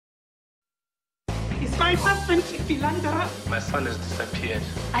My husband, Philandra. My son has disappeared.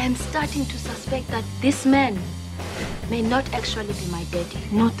 I am starting to suspect that this man may not actually be my daddy.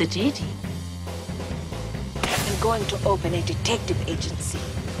 Not the daddy. I'm going to open a detective agency.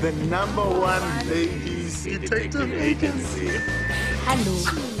 The #1 ladies detective agency. Hello.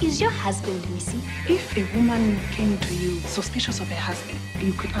 Is your husband missing? If a woman came to you suspicious of her husband,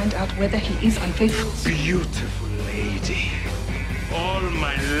 you could find out whether he is unfaithful. Beautiful lady. All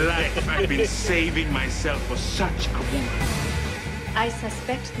my life I've been saving myself for such a woman. I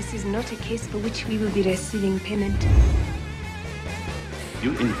suspect this is not a case for which we will be receiving payment.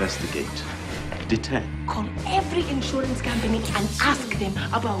 You investigate. Detect. Call every insurance company and ask them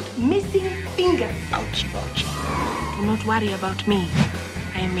about missing fingers. Ouch, ouch. Do not worry about me.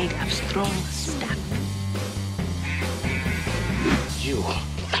 I am made of strong stuff. You are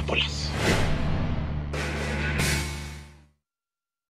fabulous.